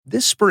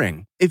This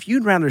spring, if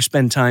you'd rather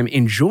spend time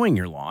enjoying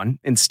your lawn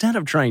instead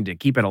of trying to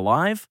keep it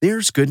alive,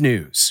 there's good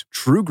news.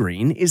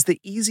 TruGreen is the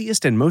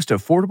easiest and most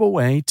affordable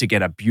way to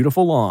get a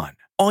beautiful lawn.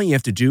 All you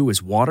have to do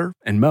is water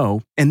and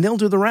mow, and they'll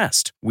do the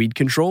rest. Weed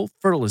control,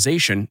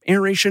 fertilization,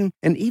 aeration,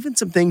 and even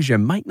some things you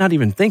might not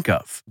even think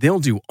of. They'll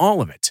do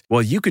all of it,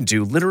 while you can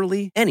do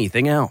literally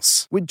anything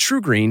else. With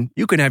TruGreen,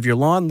 you can have your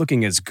lawn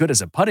looking as good as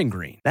a putting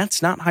green.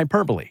 That's not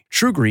hyperbole.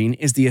 TruGreen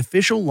is the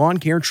official lawn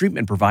care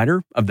treatment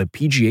provider of the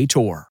PGA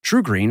Tour.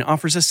 TruGreen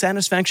offers a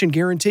satisfaction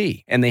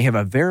guarantee, and they have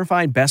a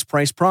verified best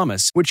price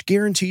promise, which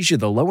guarantees you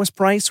the lowest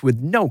price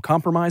with no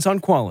compromise on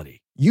quality.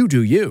 You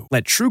do you.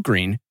 Let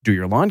TruGreen do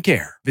your lawn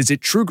care. Visit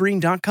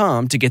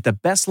TruGreen.com to get the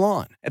best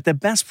lawn at the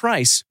best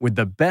price with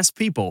the best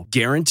people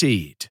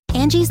guaranteed.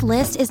 Angie's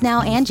List is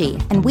now Angie,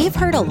 and we've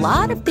heard a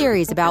lot of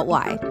theories about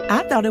why.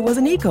 I thought it was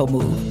an eco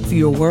move.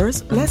 Fewer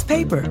words, less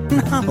paper.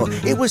 No,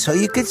 it was so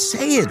you could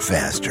say it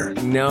faster.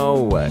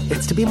 No,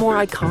 it's to be more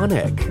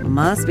iconic.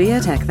 Must be a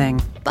tech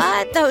thing.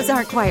 But those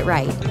aren't quite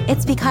right.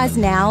 It's because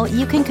now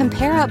you can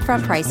compare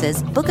upfront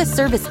prices, book a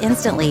service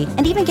instantly,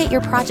 and even get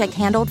your project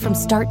handled from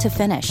start to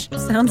finish.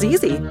 Sounds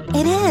easy.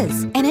 It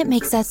is, and it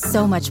makes us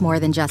so much more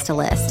than just a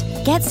list.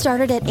 Get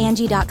started at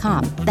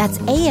Angie.com. That's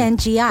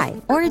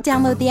ANGI, or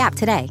download the app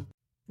today.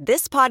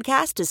 This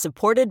podcast is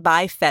supported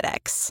by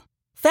FedEx.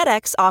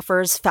 FedEx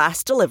offers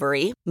fast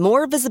delivery,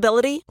 more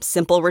visibility,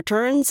 simple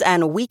returns,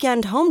 and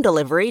weekend home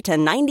delivery to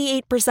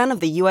 98% of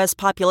the U.S.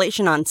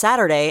 population on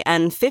Saturday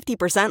and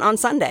 50% on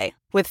Sunday.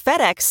 With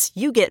FedEx,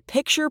 you get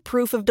picture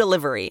proof of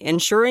delivery,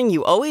 ensuring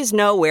you always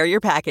know where your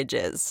package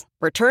is.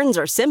 Returns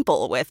are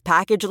simple with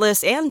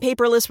packageless and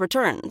paperless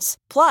returns.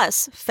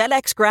 Plus,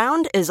 FedEx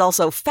Ground is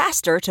also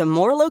faster to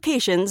more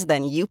locations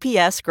than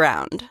UPS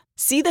Ground.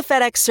 See the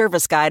FedEx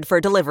service guide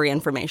for delivery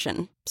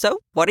information.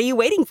 So, what are you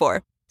waiting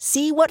for?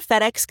 See what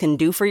FedEx can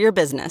do for your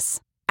business.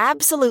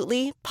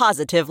 Absolutely,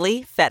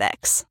 positively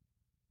FedEx.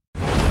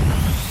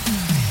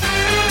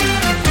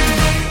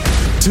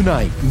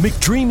 Tonight,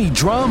 McDreamy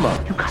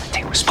drama. You gotta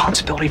take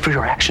responsibility for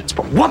your actions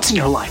for once in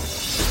your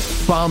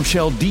life.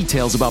 Bombshell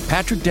details about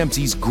Patrick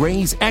Dempsey's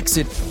Grey's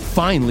exit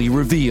finally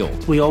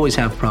revealed. We always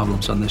have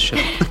problems on this show.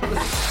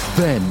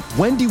 Then,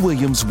 Wendy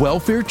Williams'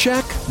 welfare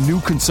check? New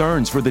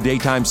concerns for the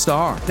daytime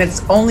star.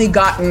 It's only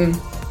gotten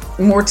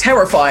more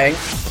terrifying.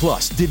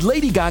 Plus, did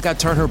Lady Gaga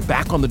turn her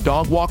back on the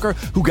dog walker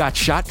who got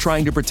shot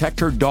trying to protect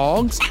her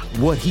dogs?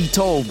 What he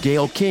told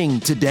Gayle King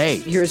today.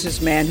 Here's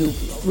this man who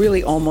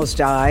really almost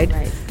died.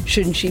 Right.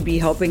 Shouldn't she be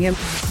helping him?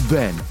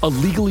 Then, a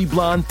Legally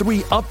Blonde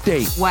 3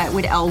 update. What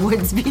would Elle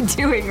Woods be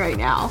doing right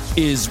now?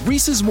 Is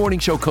Reese's Morning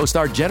Show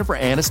co-star Jennifer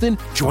Aniston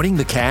joining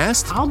the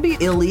cast? I'll be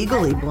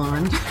illegally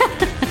blonde.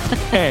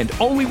 And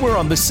only we're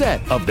on the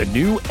set of the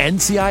new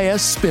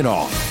NCIS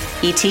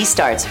spinoff. E.T.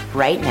 starts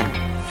right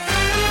now.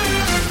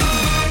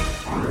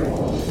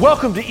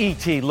 Welcome to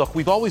E.T. Look,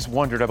 we've always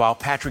wondered about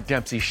Patrick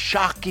Dempsey's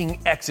shocking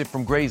exit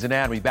from Grey's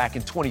Anatomy back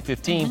in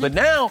 2015, but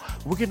now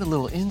we're getting a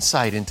little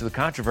insight into the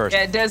controversy.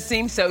 Yeah, it does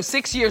seem so.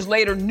 6 years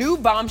later, new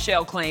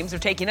bombshell claims are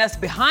taking us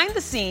behind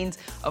the scenes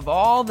of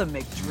all the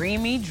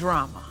McDreamy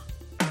drama.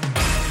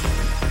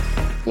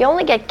 You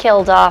only get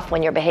killed off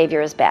when your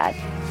behavior is bad.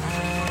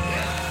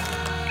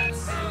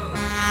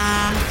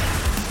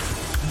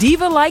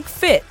 Diva-like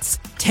fits,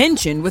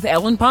 tension with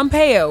Ellen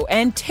Pompeo,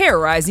 and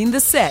terrorizing the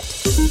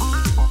set.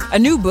 A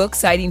new book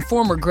citing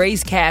former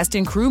Grey's cast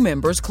and crew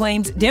members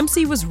claims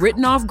Dempsey was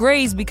written off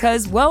Grey's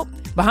because, well,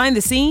 behind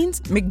the scenes,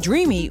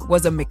 McDreamy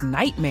was a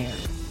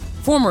McNightmare.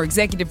 Former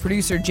executive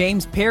producer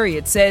James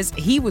Perriott says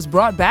he was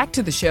brought back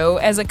to the show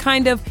as a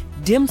kind of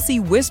Dempsey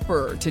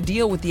whisperer to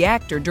deal with the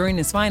actor during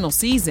his final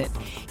season.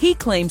 He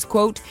claims,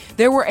 quote,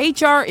 there were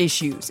HR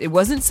issues. It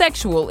wasn't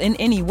sexual in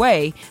any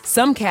way.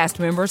 Some cast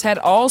members had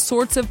all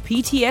sorts of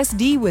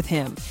PTSD with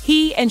him.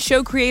 He and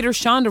show creator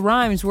Shonda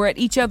Rhimes were at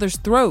each other's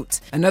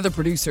throats. Another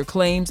producer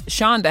claims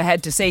Shonda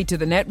had to say to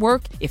the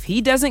network, if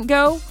he doesn't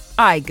go,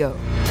 I go.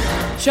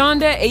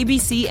 Shonda,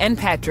 ABC, and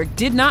Patrick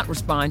did not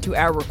respond to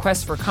our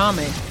request for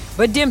comment,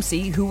 but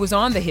Dempsey, who was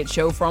on the hit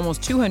show for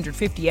almost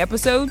 250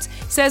 episodes,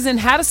 says in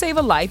How to Save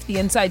a Life, the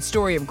inside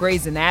story of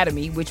Grey's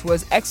Anatomy, which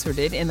was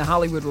excerpted in The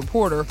Hollywood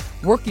Reporter,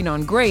 working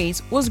on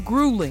Grey's was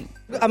grueling.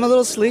 I'm a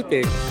little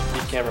sleepy.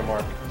 Camera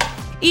mark.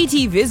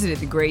 E.T. visited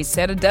the Grey's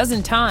set a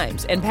dozen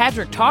times, and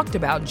Patrick talked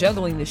about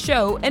juggling the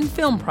show and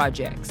film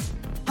projects.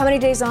 How many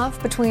days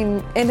off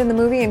between ending the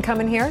movie and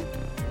coming here?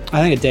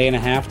 I think a day and a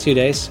half, 2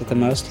 days at the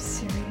most.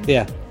 Serious?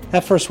 Yeah.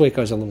 That first week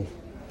I was a little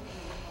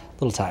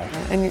tired.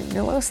 And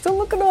you're still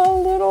looking a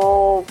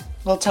little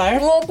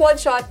tired? A little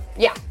bloodshot.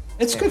 Yeah.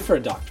 It's good for a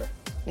doctor.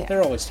 Yeah.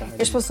 They're always tired.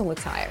 You're supposed to look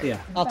tired.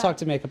 Yeah. I'll talk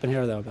to makeup and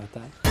hair, though, about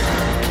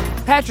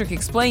that. Patrick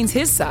explains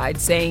his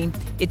side, saying,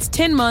 it's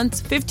 10 months,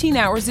 15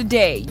 hours a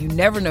day. You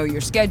never know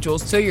your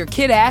schedules. So your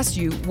kid asks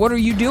you, what are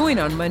you doing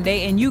on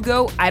Monday? And you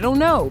go, I don't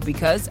know,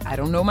 because I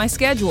don't know my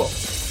schedule.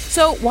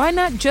 So why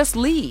not just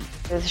leave?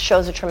 The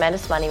show's a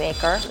tremendous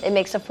moneymaker. It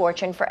makes a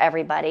fortune for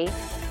everybody.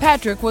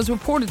 Patrick was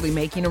reportedly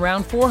making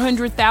around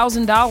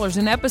 $400,000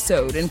 an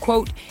episode, and,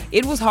 quote,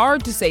 it was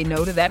hard to say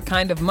no to that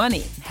kind of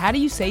money. How do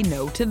you say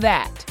no to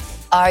that?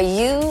 Are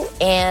you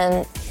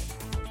and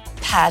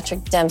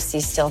Patrick Dempsey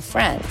still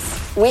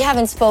friends? We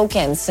haven't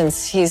spoken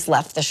since he's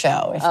left the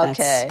show.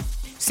 Okay.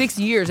 6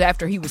 years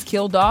after he was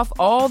killed off,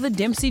 all the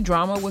Dempsey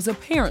drama was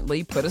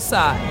apparently put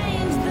aside.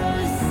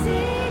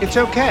 It's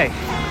okay.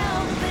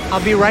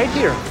 I'll be right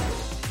here.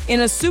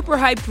 In a super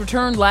hyped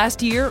return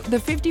last year, the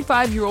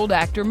 55-year-old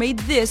actor made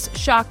this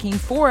shocking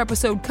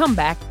 4-episode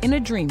comeback in a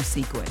dream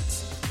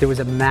sequence. There was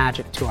a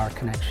magic to our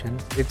connection.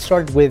 It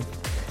started with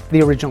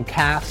the original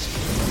cast.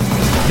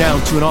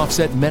 Now to an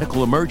offset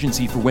medical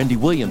emergency for Wendy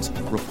Williams,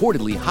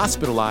 reportedly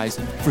hospitalized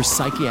for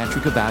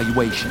psychiatric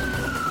evaluation.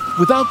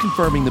 Without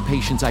confirming the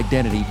patient's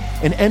identity,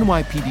 an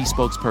NYPD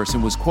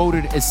spokesperson was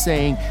quoted as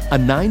saying a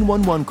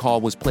 911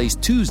 call was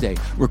placed Tuesday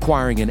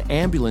requiring an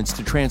ambulance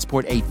to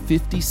transport a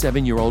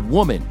 57-year-old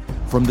woman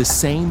from the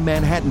same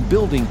Manhattan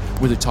building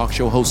where the talk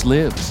show host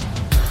lives.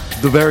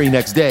 The very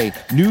next day,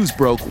 news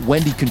broke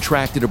Wendy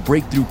contracted a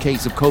breakthrough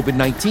case of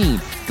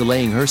COVID-19,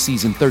 delaying her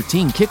season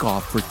 13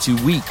 kickoff for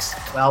 2 weeks.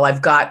 Well,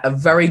 I've got a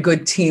very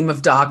good team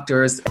of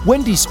doctors.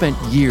 Wendy spent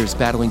years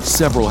battling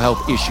several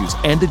health issues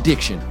and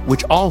addiction,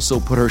 which also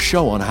put her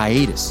show on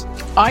hiatus.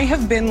 I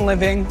have been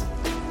living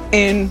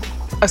in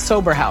a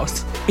sober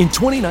house. In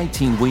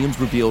 2019, Williams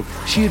revealed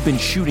she had been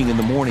shooting in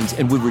the mornings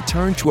and would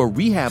return to a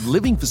rehab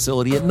living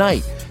facility at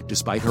night.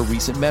 Despite her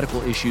recent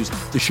medical issues,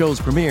 the show's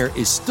premiere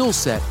is still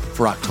set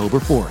for October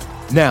 4th.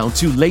 Now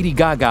to Lady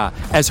Gaga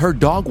as her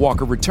dog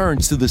walker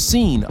returns to the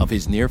scene of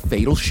his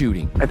near-fatal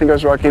shooting. I think I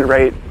was walking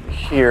right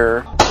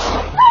here.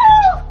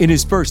 In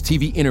his first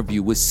TV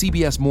interview with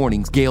CBS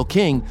Morning's Gayle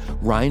King,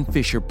 Ryan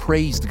Fisher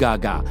praised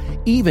Gaga,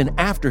 even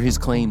after his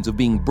claims of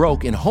being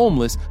broke and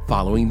homeless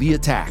following the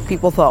attack.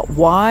 People thought,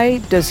 why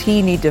does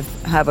he need to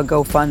have a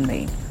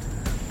GoFundMe?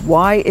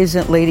 Why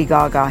isn't Lady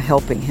Gaga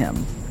helping him?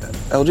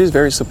 LG is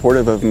very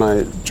supportive of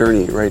my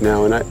journey right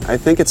now, and I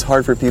think it's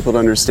hard for people to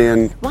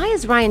understand. Why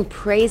is Ryan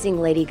praising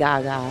Lady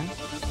Gaga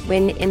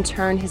when, in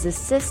turn, his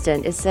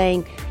assistant is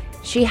saying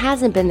she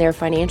hasn't been there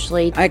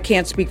financially? I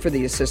can't speak for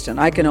the assistant.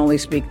 I can only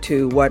speak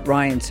to what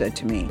Ryan said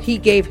to me. He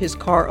gave his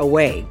car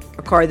away,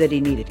 a car that he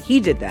needed.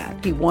 He did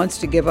that. He wants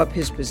to give up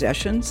his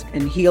possessions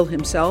and heal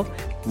himself.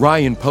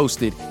 Ryan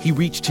posted he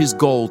reached his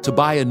goal to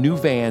buy a new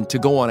van to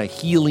go on a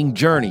healing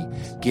journey.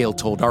 Gayle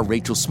told our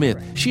Rachel Smith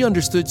she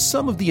understood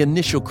some of the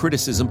initial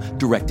criticism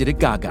directed at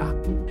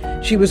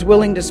Gaga. She was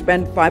willing to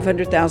spend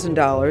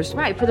 $500,000.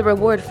 Right, for the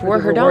reward for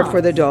her dogs. dogs.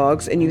 For the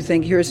dogs, and you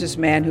think, here's this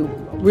man who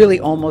really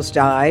almost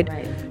died.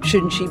 Right.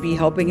 Shouldn't she be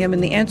helping him?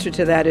 And the answer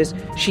to that is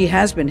she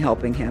has been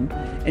helping him,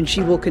 and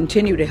she will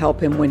continue to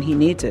help him when he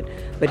needs it.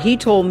 But he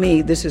told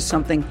me this is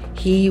something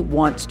he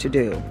wants to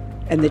do,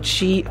 and that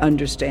she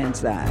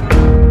understands that.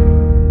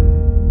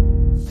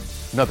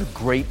 Another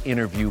great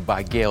interview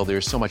by Gayle.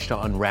 There's so much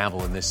to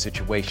unravel in this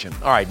situation.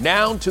 All right,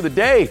 now to the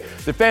day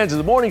the fans of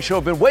The Morning Show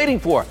have been waiting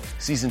for.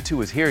 Season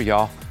 2 is here,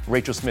 y'all.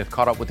 Rachel Smith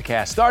caught up with the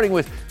cast, starting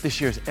with this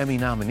year's Emmy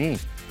nominee,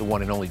 the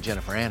one and only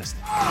Jennifer Aniston.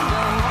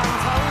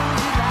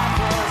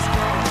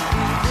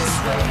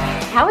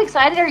 How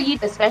excited are you,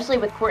 especially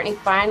with Courtney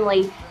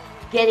finally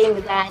getting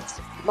that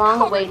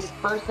long-awaited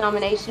first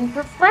nomination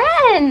for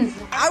Friends?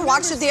 I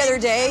watched it the other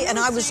day and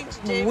I was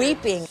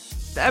weeping.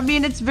 I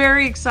mean, it's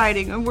very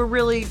exciting, and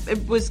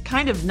it was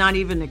kind of not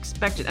even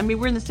expected. I mean,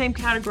 we're in the same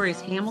category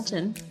as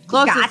Hamilton.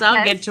 Closest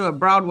I'll get to a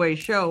Broadway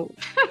show.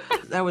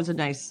 That was a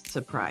nice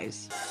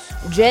surprise.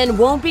 Jen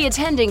won't be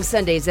attending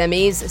Sunday's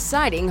Emmys,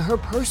 citing her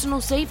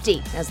personal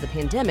safety as the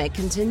pandemic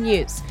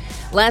continues.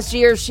 Last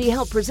year, she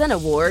helped present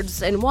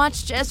awards and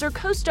watched as her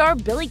co-star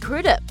Billy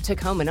Crudup took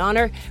home an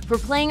honor for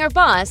playing her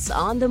boss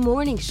on The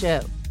Morning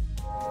Show.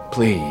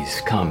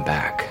 Please come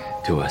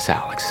back to us,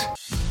 Alex.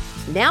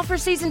 Now for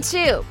Season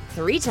 2,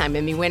 3-time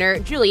Emmy winner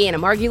Juliana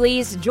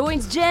Margulies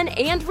joins Jen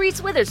and Reese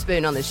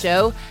Witherspoon on the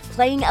show,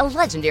 playing a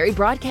legendary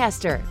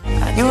broadcaster.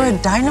 You're a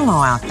dynamo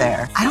out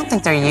there. I don't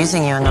think they're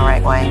using you in the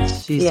right way.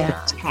 She's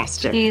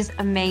fantastic. She's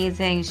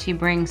amazing. She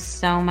brings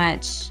so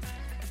much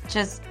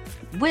just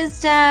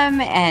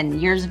wisdom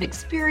and years of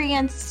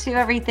experience to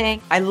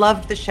everything. I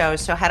loved the show,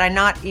 so had I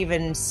not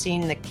even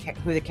seen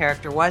who the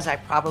character was, I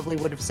probably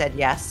would have said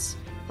yes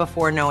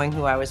before knowing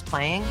who I was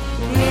playing.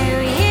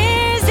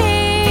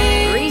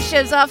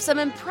 Shows off some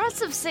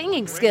impressive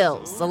singing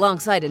skills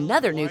alongside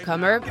another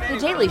newcomer, The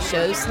Daily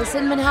Show's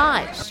Hassan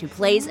Minhaj, who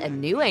plays a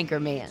new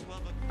anchorman.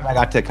 I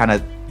got to kind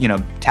of,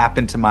 tap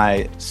into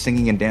my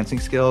singing and dancing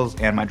skills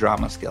and my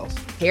drama skills.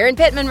 Karen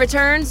Pittman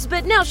returns,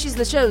 but now she's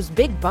the show's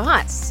big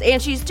boss,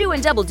 and she's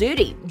doing double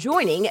duty,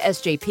 joining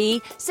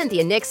SJP,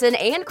 Cynthia Nixon,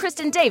 and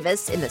Kristen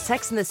Davis in the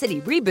Sex and the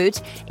City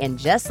reboot, and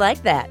just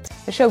like that.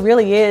 The show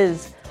really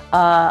is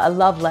a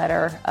love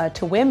letter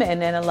to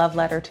women and a love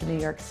letter to New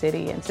York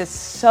City. It's just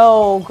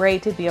so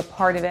great to be a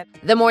part of it.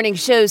 The Morning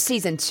Show's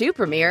Season 2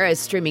 premiere is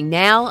streaming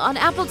now on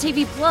Apple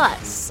TV+,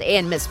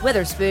 and Miss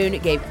Witherspoon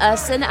gave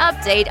us an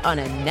update on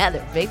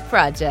another big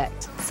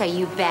project. So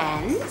you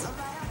bend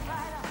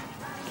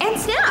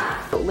and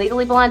snap.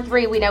 Legally Blonde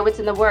 3, we know what's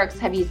in the works.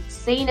 Have you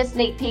seen a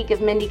sneak peek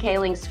of Mindy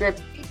Kaling's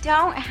script? I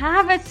don't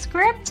have a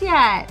script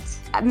yet.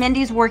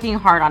 Mindy's working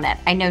hard on it.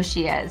 I know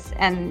she is.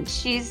 And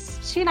she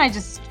and I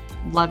just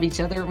love each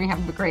other. We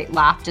have a great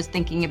laugh just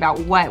thinking about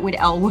what would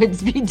Elle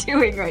Woods be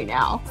doing right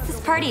now. This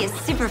party is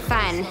super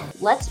fun.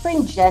 Let's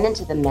bring Jen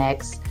into the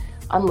mix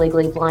on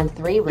Legally Blonde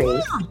 3,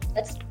 Reese.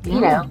 That's,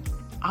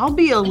 I'll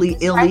be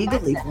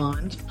illegally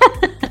blonde.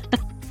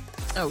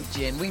 Oh,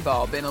 Jen, we've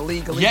all been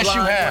illegally Yes, blonde.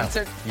 you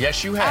have.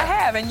 Yes, you have. I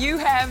have, and you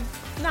have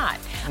not.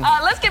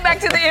 Let's get back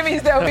to the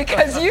Emmys, though,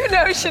 because you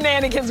know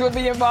shenanigans will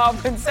be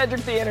involved when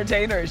Cedric the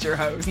Entertainer is your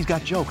host. He's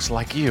got jokes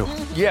like you.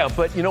 Yeah,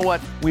 but you know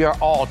what? We are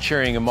all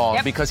cheering him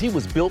on because he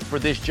was built for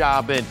this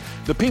job, and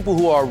the people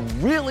who are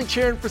really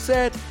cheering for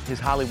Ced, his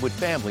Hollywood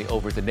family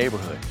over at The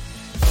Neighborhood.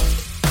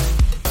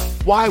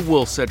 Why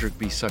will Cedric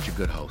be such a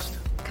good host?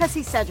 Because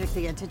he's Cedric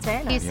the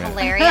Entertainer. He's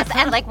hilarious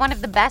and like one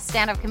of the best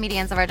stand-up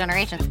comedians of our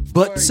generation.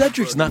 But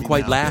Cedric's not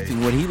quite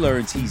laughing when he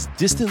learns he's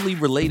distantly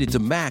related to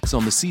Max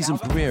on the season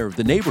premiere of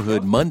The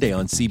Neighborhood Monday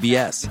on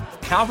CBS.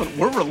 Calvin,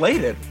 we're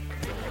related.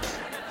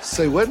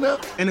 Say what now?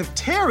 And if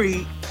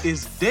Terry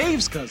is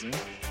Dave's cousin,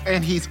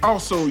 and he's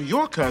also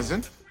your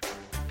cousin,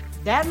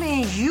 that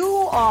means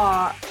you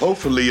are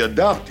hopefully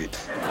adopted.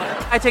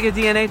 I take a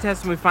DNA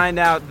test and we find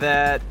out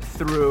that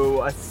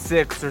through a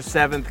 6th or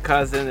 7th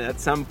cousin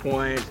at some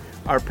point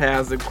our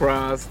paths have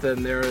crossed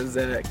and there is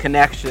a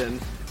connection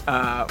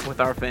with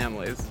our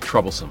families.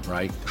 Troublesome,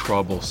 right?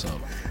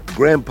 Troublesome.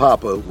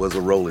 Grandpapa was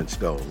a Rolling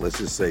Stone, let's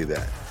just say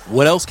that.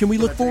 What else can we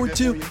look forward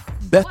to?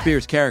 Beth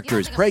Beer's character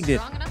is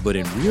pregnant, but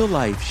in real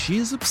life, she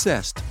is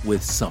obsessed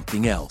with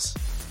something else.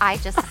 I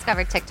just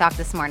discovered TikTok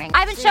this morning.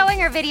 I've been showing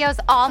her videos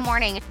all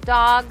morning.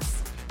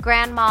 Dogs,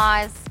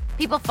 grandmas,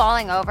 people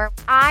falling over.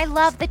 I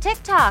love the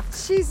TikTok.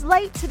 She's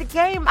late to the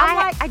game.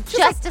 I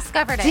just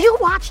discovered it. Do you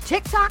watch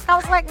TikTok? I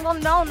was like, well,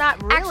 no,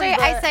 not really. Actually,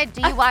 I said,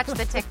 do you watch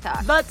the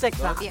TikTok? The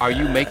TikTok. Are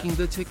you making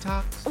the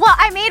TikToks? Well,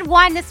 I made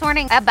one this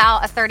morning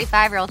about a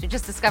 35-year-old who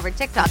just discovered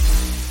TikTok.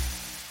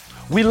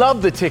 We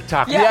love the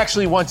TikTok. Yeah. We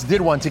actually once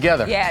did one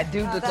together. Yeah,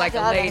 dude looks like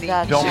a lady.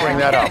 Don't bring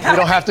that up. We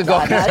don't have to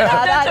go there. Hey,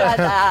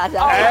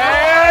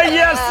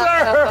 yes,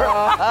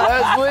 sir.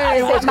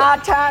 Leslie. Is it my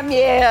time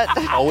yet?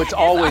 Oh, it's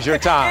always your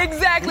time.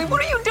 Exactly.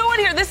 What are you doing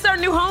here? This is our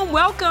new home.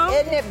 Welcome.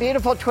 Isn't it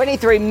beautiful?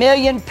 23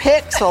 million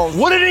pixels.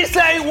 What did he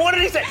say?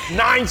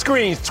 9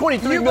 screens,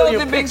 23 million pixels. You've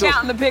both been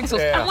counting the pixels.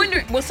 Yeah. I'm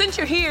wondering, well, since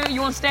you're here,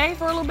 you want to stay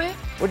for a little bit?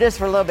 Well, just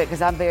for a little bit,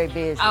 because I'm very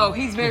busy. Oh,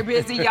 he's very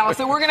busy, y'all.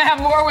 So we're going to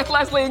have more with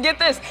Leslie. And get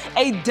this,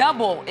 a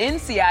double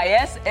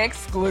NCIS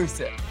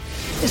exclusive.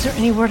 Is there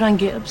any word on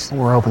Gibbs?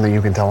 We're hoping that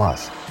you can tell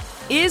us.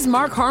 Is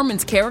Mark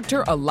Harmon's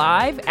character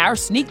alive? Our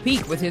sneak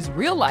peek with his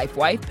real-life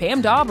wife,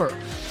 Pam Dauber.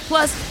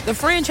 Plus, the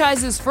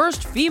franchise's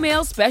first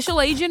female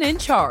special agent in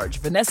charge,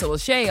 Vanessa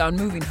Lachey, on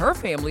moving her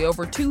family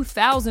over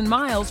 2,000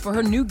 miles for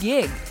her new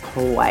gig.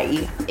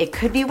 Hawaii. It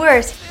could be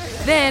worse.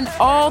 Then,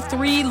 all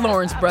 3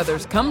 Lawrence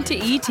brothers come to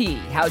E.T.,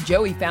 how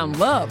Joey found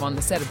love on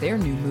the set of their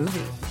new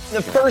movie.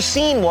 The first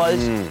scene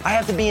was, I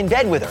have to be in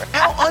bed with her.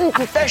 How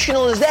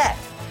unprofessional is that?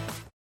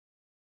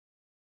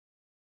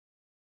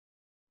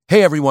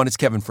 Hey everyone, it's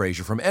Kevin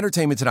Frazier from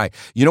Entertainment Tonight.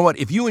 You know what?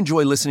 If you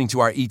enjoy listening to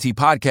our ET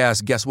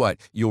podcast, guess what?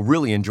 You'll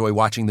really enjoy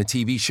watching the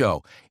TV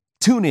show.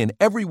 Tune in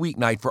every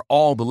weeknight for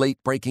all the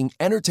late-breaking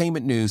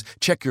entertainment news.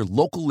 Check your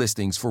local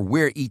listings for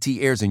where ET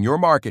airs in your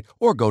market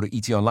or go to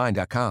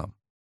etonline.com.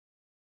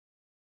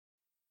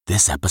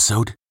 This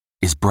episode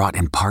is brought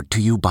in part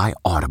to you by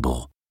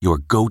Audible, your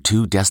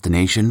go-to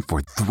destination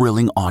for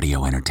thrilling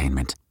audio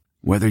entertainment.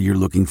 Whether you're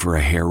looking for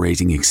a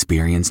hair-raising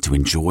experience to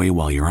enjoy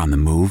while you're on the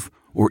move,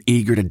 or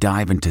eager to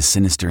dive into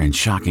sinister and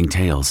shocking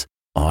tales,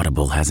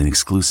 Audible has an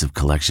exclusive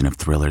collection of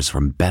thrillers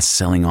from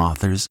best-selling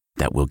authors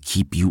that will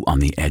keep you on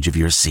the edge of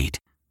your seat.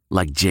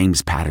 Like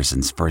James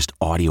Patterson's first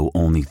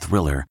audio-only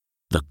thriller,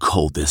 The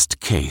Coldest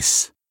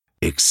Case.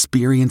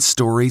 Experience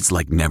stories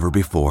like never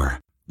before,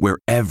 where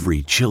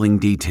every chilling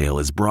detail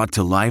is brought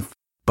to life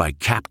by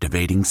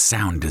captivating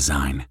sound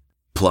design.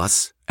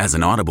 Plus, as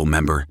an Audible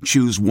member,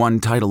 choose one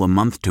title a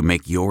month to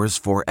make yours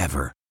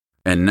forever.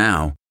 And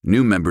now,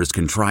 new members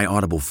can try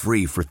Audible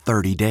free for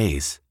 30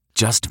 days.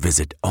 Just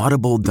visit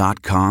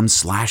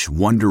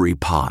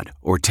audible.com/WonderyPod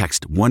or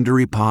text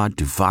WonderyPod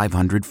to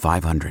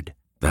 500-500.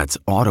 That's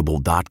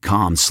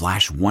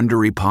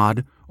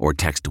audible.com/WonderyPod or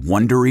text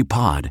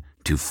WonderyPod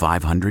to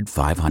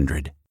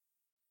 500-500.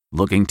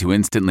 Looking to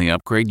instantly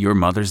upgrade your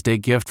Mother's Day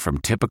gift from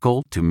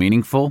typical to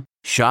meaningful?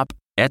 Shop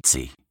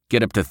Etsy.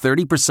 Get up to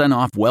 30%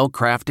 off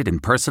well-crafted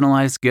and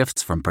personalized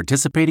gifts from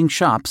participating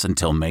shops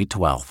until May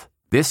 12th.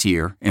 This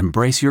year,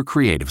 embrace your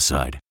creative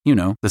side. You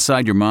know, the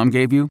side your mom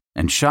gave you.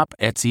 And shop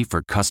Etsy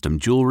for custom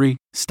jewelry,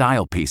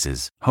 style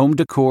pieces, home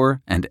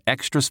decor, and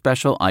extra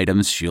special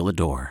items she'll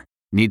adore.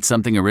 Need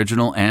something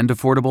original and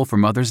affordable for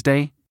Mother's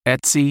Day?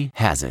 Etsy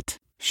has it.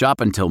 Shop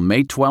until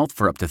May 12th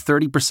for up to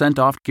 30%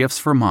 off gifts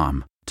for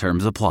mom.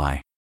 Terms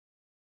apply.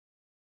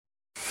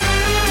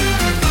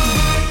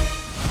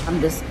 I'm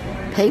just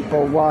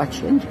people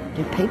watching.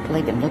 Do people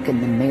even look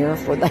in the mirror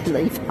before they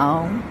leave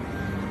home?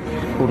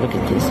 Oh, look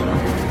at this one.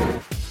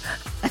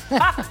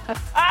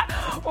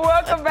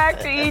 Welcome back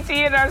to ET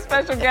and our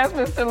special guest,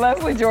 Mr.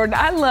 Leslie Jordan.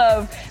 I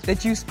love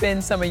that you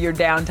spend some of your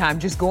downtime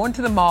just going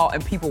to the mall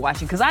and people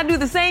watching, because I do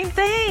the same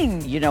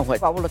thing. You know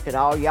what? I will look at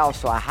all y'all,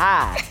 so I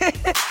hide.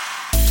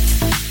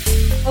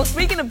 Well,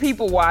 speaking of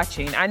people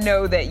watching, I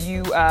know that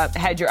you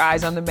had your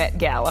eyes on the Met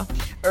Gala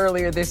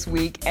earlier this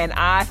week, and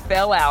I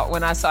fell out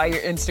when I saw your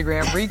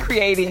Instagram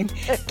recreating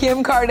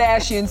Kim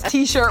Kardashian's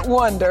T-shirt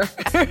wonder.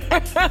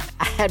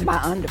 I had my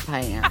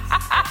underpants.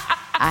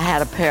 I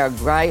had a pair of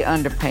gray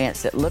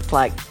underpants that looked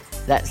like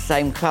that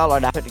same color,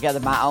 and I put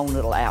together my own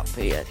little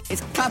outfit.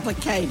 It's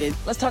complicated.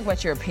 Let's talk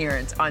about your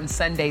appearance on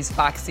Sunday's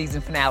Fox season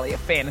finale of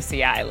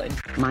Fantasy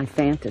Island. My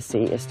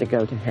fantasy is to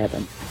go to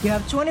heaven. You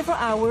have 24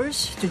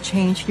 hours to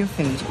change your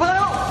fate.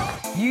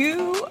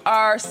 You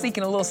are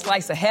seeking a little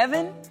slice of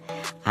heaven?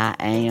 I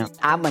am.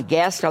 I'm a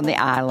guest on the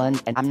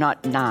island, and I'm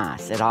not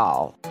nice at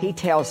all. He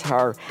tells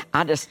her,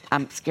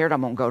 I'm scared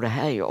I'm gonna go to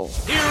hell.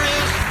 Here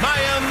is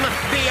Mayim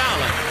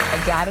Bialik.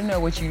 I gotta know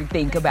what you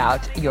think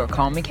about your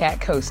Call Me Kat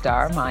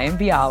co-star, Mayim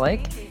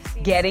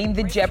Bialik, getting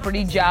the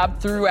Jeopardy job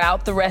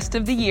throughout the rest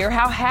of the year.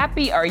 How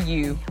happy are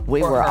you?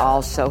 We were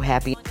all so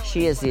happy.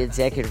 She is the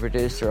executive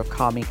producer of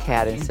Call Me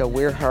Kat, and so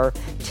we're her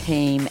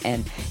team.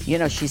 And, you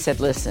know, she said,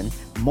 listen,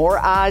 more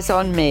eyes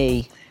on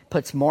me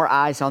puts more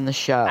eyes on the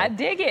show. I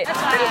dig it.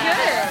 That's pretty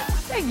good.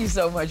 Thank you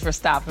so much for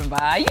stopping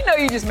by. You know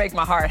you just make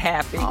my heart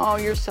happy. Oh,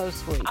 you're so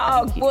sweet.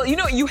 Oh, well, you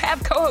know, you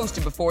have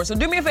co-hosted before, so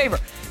do me a favor.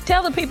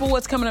 Tell the people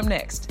what's coming up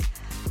next.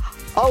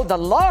 Oh, the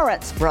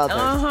Lawrence brothers.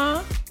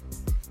 Uh-huh.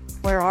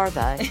 Where are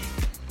they?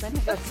 Let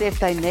me go see if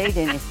they need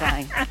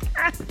anything.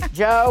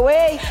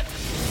 Joey?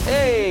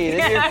 Hey,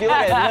 look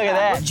at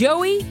that.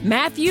 Joey,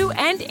 Matthew,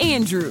 and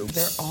Andrew.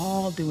 They're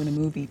all doing a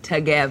movie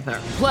together.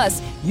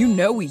 Plus, you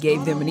know we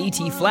gave them an ET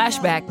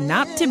flashback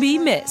not to be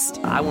missed.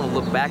 I want to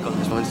look back on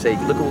this one and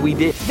say, look what we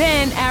did.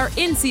 Then our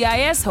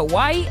NCIS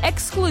Hawaii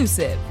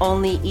exclusive.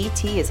 Only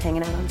ET is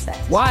hanging out on set.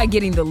 Why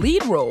getting the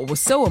lead role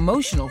was so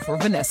emotional for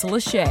Vanessa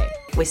Lachey.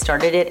 We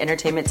started at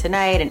Entertainment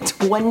Tonight, and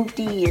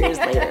 20 years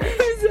later.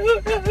 I'm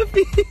so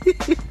happy.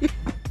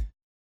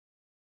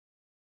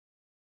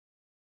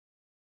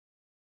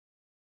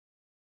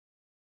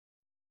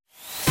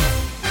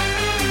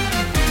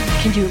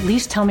 Can you at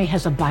least tell me,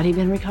 has a body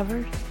been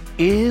recovered?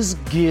 Is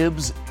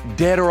Gibbs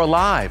dead or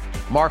alive?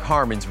 Mark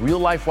Harmon's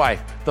real-life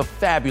wife, the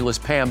fabulous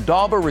Pam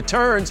Dauber,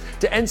 returns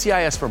to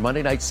NCIS for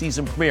Monday night's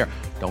season premiere.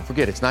 Don't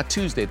forget, it's not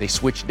Tuesday. They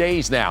switch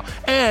days now.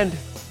 And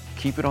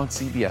keep it on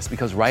CBS,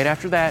 because right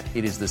after that,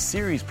 it is the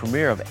series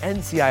premiere of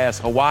NCIS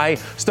Hawaii,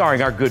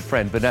 starring our good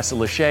friend Vanessa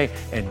Lachey,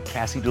 and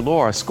Cassie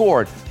DeLaura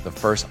scored the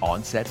first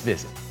on-set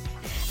visit.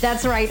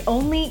 That's right,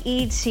 Only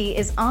ET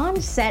is on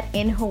set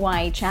in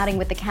Hawaii chatting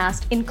with the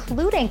cast,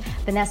 including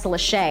Vanessa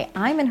Lachey.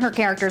 I'm in her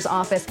character's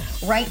office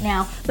right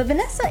now, but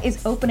Vanessa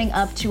is opening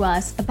up to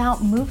us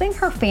about moving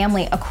her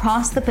family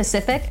across the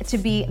Pacific to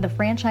be the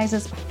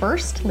franchise's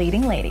first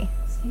leading lady.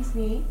 Excuse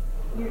me,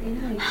 you're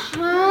in my chair.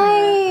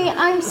 Hi,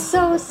 I'm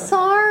so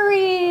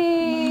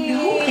sorry.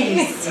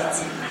 Nobody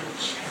sits in my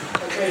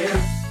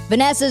chair.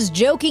 Vanessa's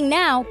joking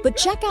now, but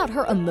check out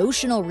her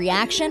emotional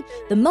reaction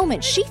the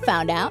moment she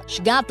found out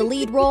she got the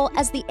lead role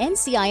as the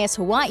NCIS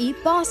Hawaii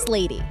boss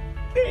lady.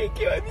 Thank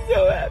you, I'm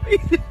so happy.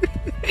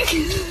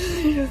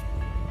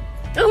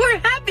 We're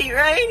happy,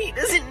 right? He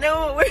doesn't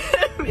know what we're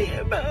happy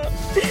about.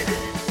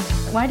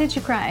 Why did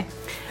you cry?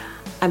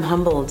 I'm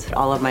humbled.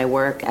 All of my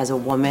work as a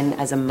woman,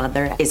 as a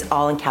mother, is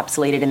all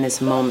encapsulated in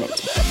this moment.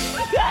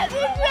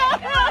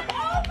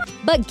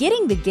 But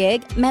getting the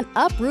gig meant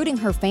uprooting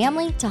her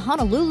family to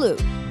Honolulu.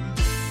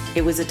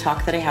 It was a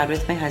talk that I had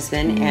with my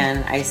husband,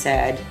 and I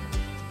said,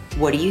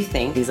 what do you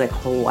think? He's like,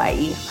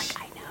 Hawaii. I'm like,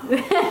 I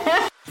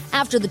know.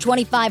 After the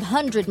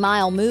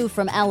 2,500-mile move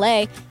from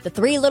LA, the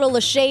three little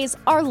Lacheys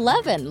are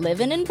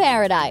living in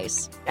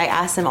paradise. I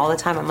ask them all the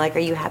time, I'm like, are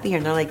you happy here?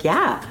 And they're like,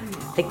 yeah.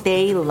 Like,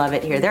 they love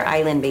it here. They're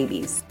island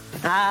babies.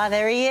 Ah,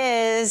 there he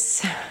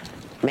is.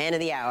 Man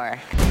of the hour.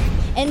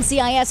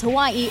 NCIS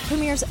Hawaii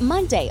premieres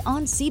Monday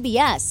on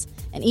CBS.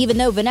 And even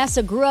though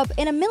Vanessa grew up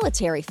in a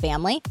military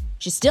family,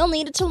 she still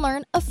needed to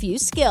learn a few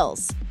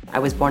skills. I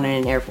was born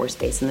in an Air Force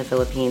base in the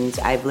Philippines.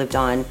 I've lived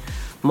on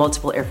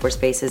multiple Air Force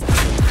bases.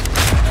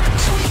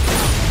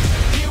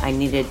 I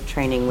needed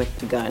training with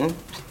the gun,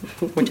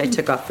 which I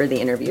took off for the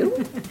interview,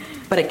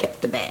 but I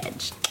kept the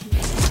badge.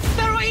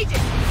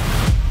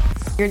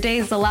 Your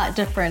day's a lot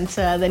different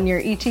than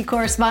your ET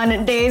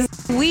correspondent days.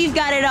 We've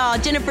got it all.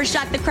 Jennifer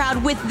shocked the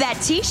crowd with that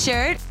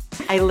t-shirt.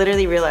 I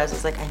literally realized, I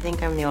was like, I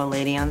think I'm the old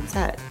lady on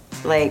set.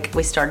 Like,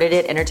 we started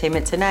at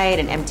Entertainment Tonight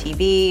and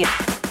MTV.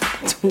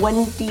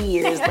 20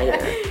 years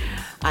later,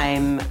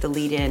 I'm the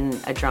lead in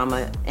a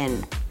drama,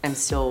 and I'm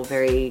still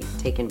very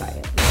taken by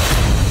it.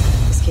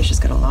 This case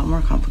just got a lot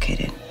more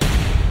complicated.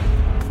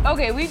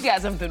 Okay, we've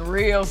got something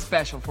real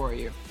special for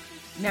you.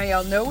 Now,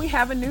 y'all know we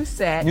have a new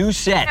set. New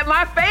set. And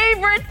my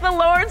favorites, the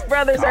Lawrence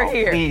brothers, are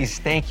here. Please,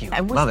 thank you.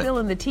 And we're Love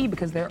spilling the tea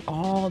because they're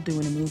all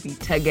doing a movie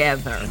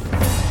together.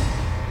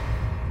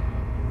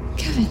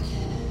 Kevin.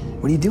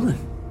 What are you doing?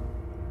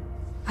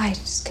 I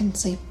just couldn't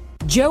sleep.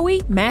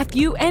 Joey,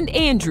 Matthew, and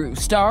Andrew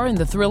star in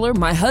the thriller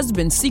My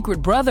Husband's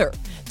Secret Brother.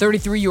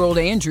 33-year-old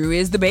Andrew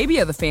is the baby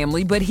of the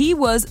family, but he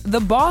was the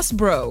boss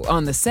bro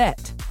on the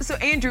set. So,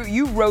 Andrew,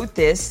 you wrote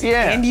this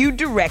and you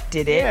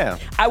directed it. Yeah.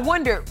 I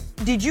wonder,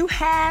 did you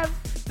have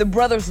the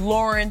brothers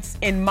Lawrence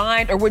in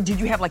mind, or what, did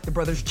you have like the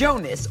brothers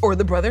Jonas or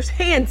the brothers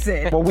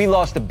Hanson? Well, we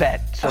lost a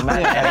bet, so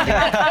Matt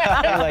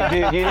like,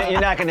 dude,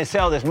 you're not going to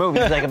sell this movie.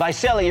 He's like, if I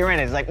sell it, you're in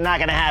it. It's like, not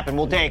going to happen.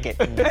 We'll take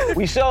it.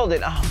 We sold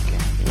it. Oh, okay.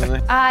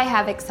 I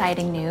have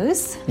exciting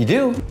news. You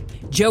do?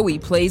 Joey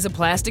plays a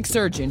plastic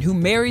surgeon who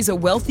marries a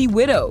wealthy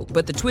widow,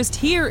 but the twist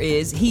here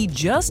is he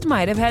just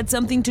might have had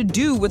something to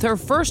do with her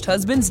first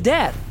husband's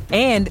death.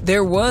 And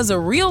there was a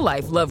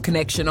real-life love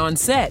connection on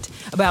set.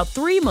 About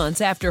 3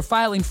 months after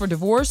filing for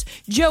divorce,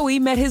 Joey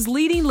met his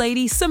leading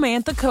lady,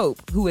 Samantha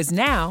Cope, who is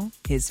now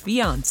his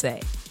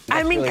fiancée.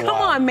 I mean, really come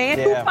on, man.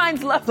 Yeah. Who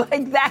finds love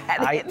like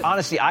that?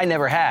 Honestly, I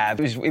never have.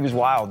 It was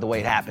wild the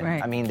way it happened.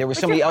 Right. I mean, there was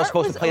somebody else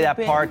supposed to play that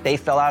part. They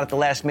fell out at the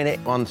last minute.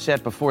 On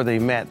set before they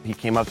met, he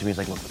came up to me. He's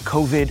like, look,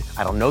 COVID,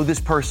 I don't know this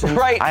person.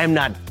 Right. I am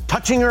not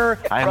touching her.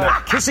 I am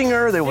not kissing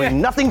her. There was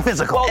nothing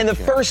physical. Well, and the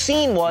first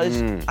scene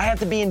was, I have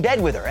to be in bed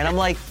with her. And I'm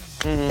like,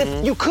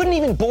 you couldn't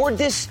even board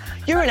this?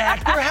 You're an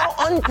actor. How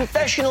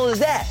unprofessional is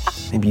that?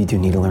 Maybe you do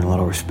need to learn a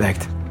little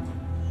respect.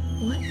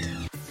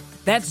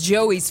 That's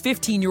Joey's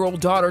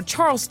 15-year-old daughter,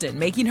 Charleston,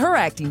 making her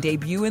acting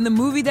debut in the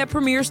movie that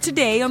premieres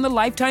today on the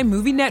Lifetime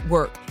Movie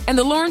Network. And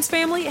the Lawrence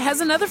family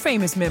has another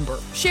famous member,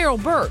 Cheryl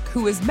Burke,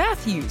 who is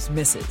Matthew's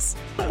missus.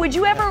 Would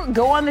you ever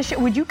go on the show?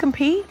 Would you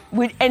compete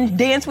and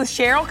dance with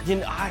Cheryl?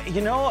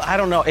 I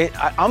don't know.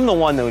 I'm the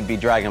one that would be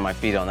dragging my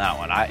feet on that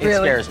one. It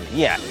scares me.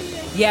 Yeah.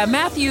 Yeah,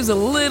 Matthew's a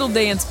little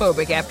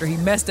dance-phobic after he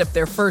messed up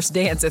their first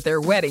dance at their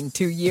wedding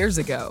 2 years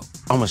ago.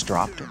 Almost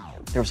dropped her.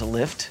 There was a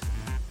lift.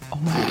 Oh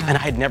my God. And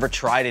I had never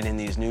tried it in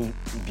these new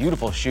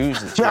beautiful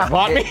shoes that she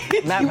bought me.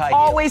 You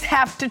always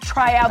have to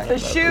try out the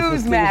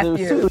shoes,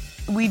 Matthew.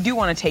 We do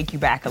want to take you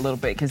back a little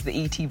bit because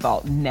the ET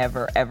Vault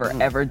never, ever,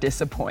 ever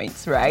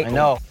disappoints, right? I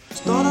know.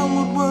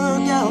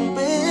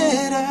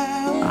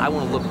 I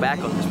want to look back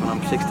on this when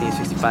I'm 60,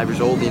 65 years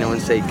old, and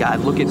say,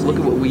 God, look at what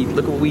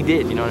we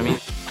did. You know what I mean?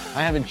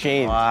 I haven't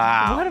changed.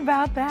 Wow. What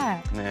about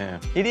that? Yeah.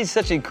 It is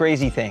such a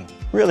crazy thing.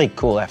 Really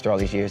cool after all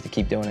these years to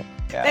keep doing it.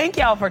 Yeah. Thank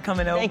y'all for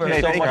coming over.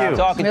 Thank you so much for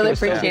talking to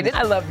us. Really appreciate it.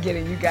 I love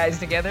getting you guys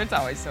together. It's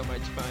always so much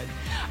fun.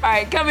 All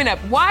right, coming up,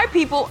 why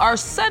people are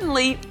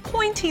suddenly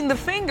pointing the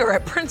finger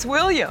at Prince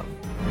William.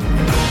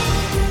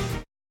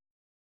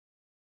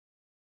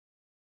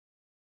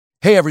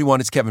 Hey everyone,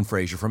 it's Kevin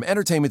Frazier from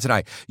Entertainment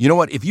Tonight. You know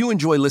what? If you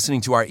enjoy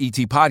listening to our ET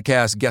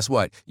podcast, guess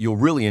what? You'll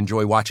really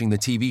enjoy watching the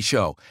TV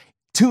show.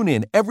 Tune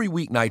in every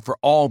weeknight for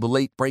all the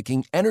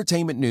late-breaking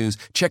entertainment news.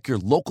 Check your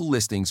local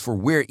listings for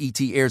where ET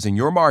airs in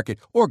your market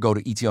or go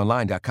to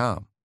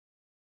etonline.com.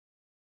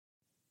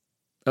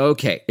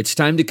 Okay, it's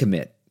time to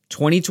commit.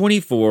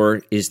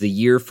 2024 is the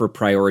year for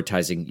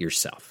prioritizing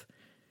yourself.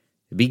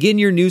 Begin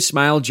your new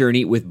smile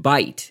journey with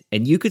Byte,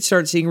 and you could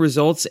start seeing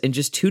results in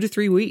just 2 to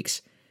 3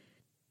 weeks.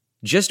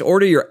 Just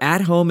order your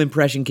at-home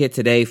impression kit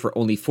today for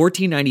only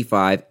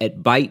 $14.95 at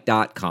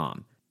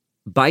Byte.com.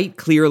 Byte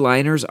clear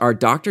liners are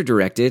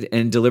doctor-directed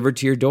and delivered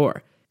to your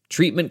door.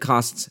 Treatment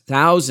costs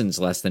thousands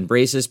less than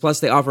braces, plus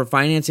they offer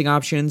financing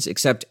options,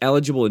 accept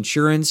eligible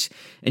insurance,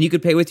 and you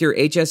could pay with your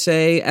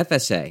HSA,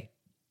 FSA.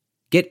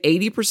 Get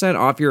 80%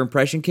 off your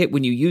impression kit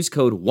when you use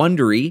code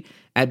WONDERY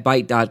at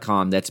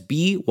Byte.com. That's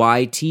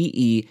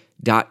BYTE.com.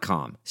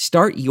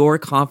 Start your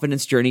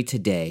confidence journey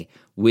today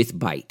with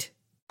Byte.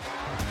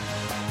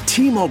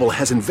 T-Mobile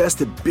has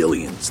invested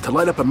billions to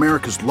light up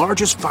America's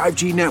largest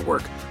 5G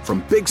network,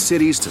 from big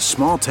cities to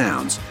small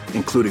towns,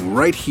 including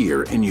right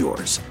here in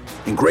yours.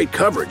 And great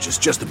coverage is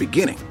just the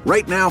beginning.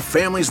 Right now,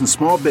 families and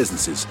small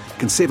businesses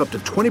can save up to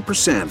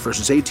 20%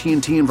 versus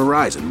AT&T and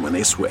Verizon when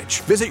they switch.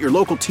 Visit your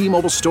local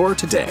T-Mobile store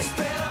today.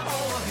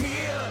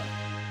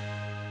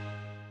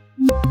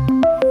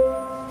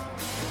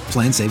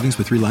 Plan savings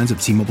with 3 lines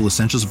of T-Mobile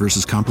Essentials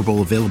versus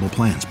comparable available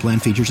plans. Plan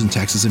features and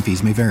taxes and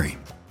fees may vary.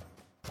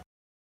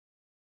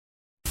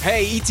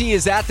 Hey, E.T.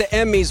 is at the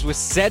Emmys with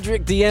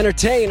Cedric the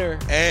Entertainer.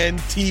 And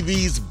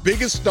TV's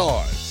biggest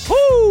stars.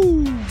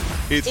 Woo!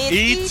 It's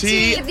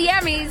E.T. at the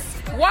Emmys.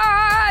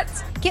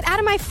 What? Get out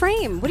of my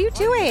frame. What are you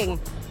doing?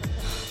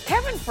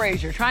 Kevin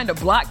Frazier trying to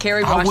block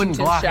Kerry Washington's I wouldn't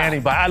block shot.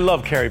 anybody. I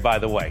love Kerry, by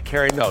the way.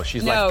 Kerry, no,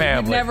 she's like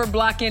family. No, you never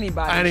block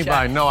anybody.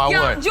 Anybody, no, I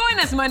wouldn't. Join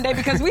us Monday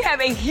because we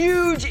have a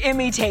huge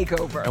Emmy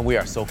takeover. And we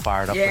are so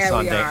fired up Yeah, for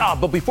Sunday. we are.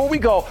 But before we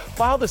go,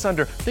 file this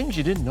under things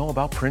you didn't know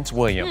about Prince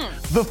William.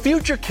 The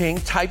future king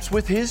types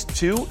with his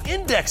 2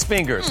 index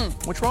fingers.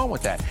 What's wrong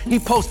with that? He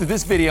posted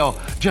this video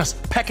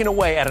just pecking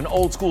away at an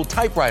old school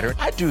typewriter.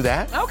 I'd do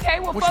that. Okay,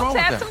 well, What's wrong folks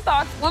with have that? some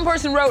thoughts. One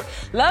person wrote,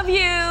 "Love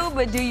you,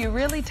 but do you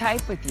really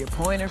type with your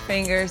pointer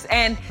fingers?"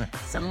 And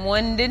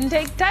someone didn't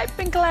take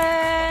typing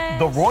class.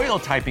 The royal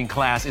typing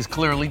class is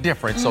clearly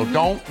different, so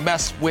don't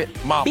mess with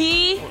my...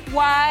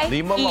 B-Y-E.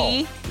 Leave him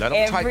alone. Let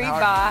him type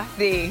hard.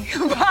 Everybody.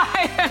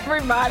 Bye,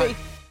 everybody.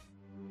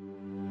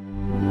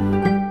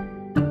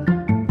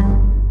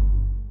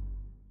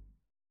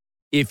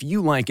 If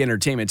you like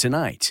Entertainment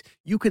Tonight,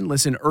 you can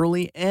listen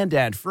early and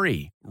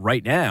ad-free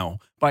right now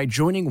by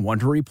joining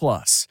Wondery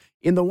Plus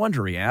in the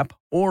Wondery app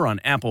or on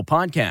Apple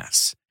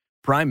Podcasts.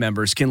 Prime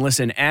members can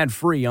listen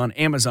ad-free on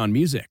Amazon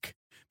Music.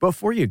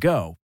 Before you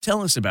go,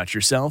 tell us about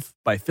yourself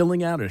by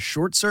filling out a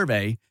short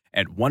survey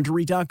at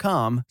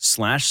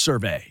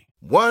Wondery.com/survey.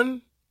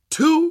 1,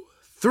 2,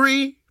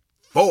 3,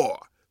 4.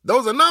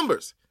 Those are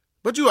numbers,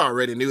 but you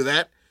already knew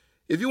that.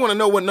 If you want to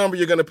know what number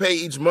you're going to pay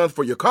each month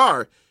for your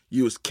car,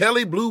 use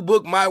Kelley Blue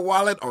Book My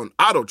Wallet on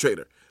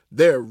AutoTrader.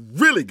 They're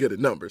really good at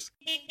numbers.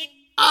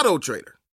 AutoTrader.